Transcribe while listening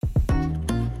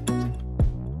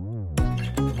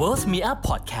Worth Me Up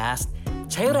Podcast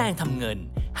ใช้แรงทำเงิน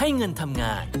ให้เงินทำง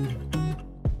าน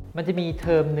มันจะมีเท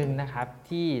อมหนึ่งนะครับ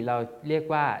ที่เราเรียก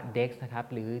ว่า DEX นะครับ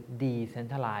หรือ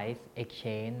Decentralized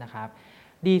Exchange นะครับ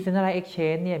Decentralized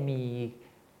Exchange เนี่ย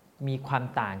มีความ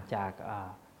ต่างจาก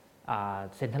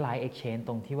Centralized Exchange ต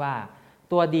รงที่ว่า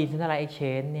ตัว Decentralized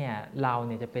Exchange เนี่ยเราเ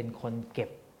นี่ยจะเป็นคนเก็บ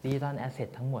Digital Asset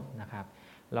ทั้งหมดนะครับ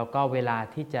แล้วก็เวลา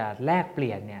ที่จะแลกเป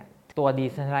ลี่ยนเนี่ยตัว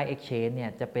Decentralized Exchange เนี่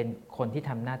ยจะเป็นคนที่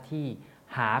ทำหน้าที่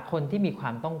หาคนที่มีคว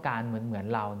ามต้องการเหมือน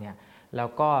เราเนี่ยแล้ว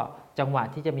ก็จังหวะ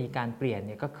ที่จะมีการเปลี่ยนเ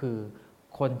นี่ยก็คือ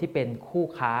คนที่เป็นคู่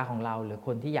ค้าของเราหรือค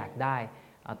นที่อยากได้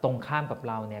ตรงข้ามกับ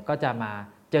เราเนี่ยก็จะมา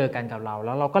เจอกันกับเราแ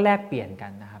ล้วเราก็แลกเปลี่ยนกั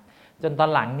นนะครับจนตอ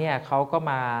นหลังเนี่ยเขาก็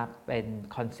มาเป็น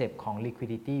คอนเซปต์ของ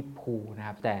liquidity pool นะค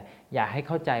รับแต่อยากให้เ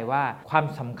ข้าใจว่าความ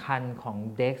สำคัญของ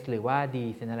DEX หรือว่า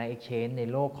Decentralized Exchange ใน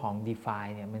โลกของ DeFi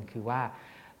เนี่ยมันคือว่า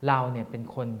เราเนี่ยเป็น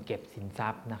คนเก็บสินทรั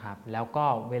พย์นะครับแล้วก็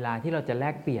เวลาที่เราจะแล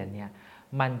กเปลี่ยนเนี่ย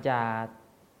มันจะ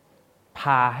พ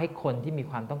าให้คนที่มี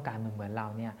ความต้องการเหมือนเรา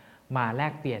เนี่ยมาแล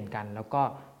กเปลี่ยนกันแล้วก็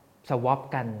สวอป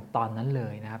กันตอนนั้นเล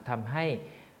ยนะครับทำให้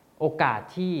โอกาส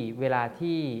ที่เวลา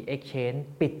ที่ Exchange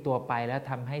ปิดตัวไปแล้ว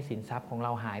ทำให้สินทรัพย์ของเร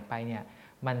าหายไปเนี่ย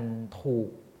มันถูก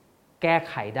แก้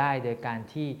ไขได้โดยการ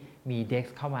ที่มี DEX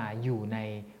เข้ามาอยู่ใน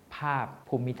ภาพ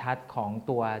ภูมิทัศน์ของ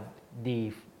ตัว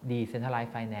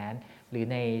Decentralized Finance หรือ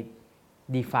ใน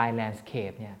DeFi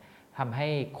Landscape เนี่ยทำให้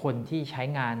คนที่ใช้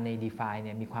งานใน DeFi เ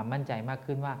นี่ยมีความมั่นใจมาก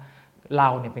ขึ้นว่าเรา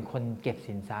เนี่ยเป็นคนเก็บ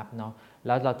สินทรัพย์เนาะแ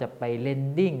ล้วเราจะไป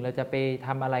lending เราจะไปท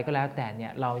ำอะไรก็แล้วแต่เนี่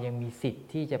ยเรายังมีสิทธิ์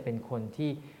ที่จะเป็นคน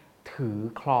ที่ถือ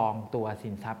ครองตัวสิ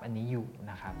นทรัพย์อันนี้อยู่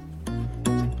นะครับ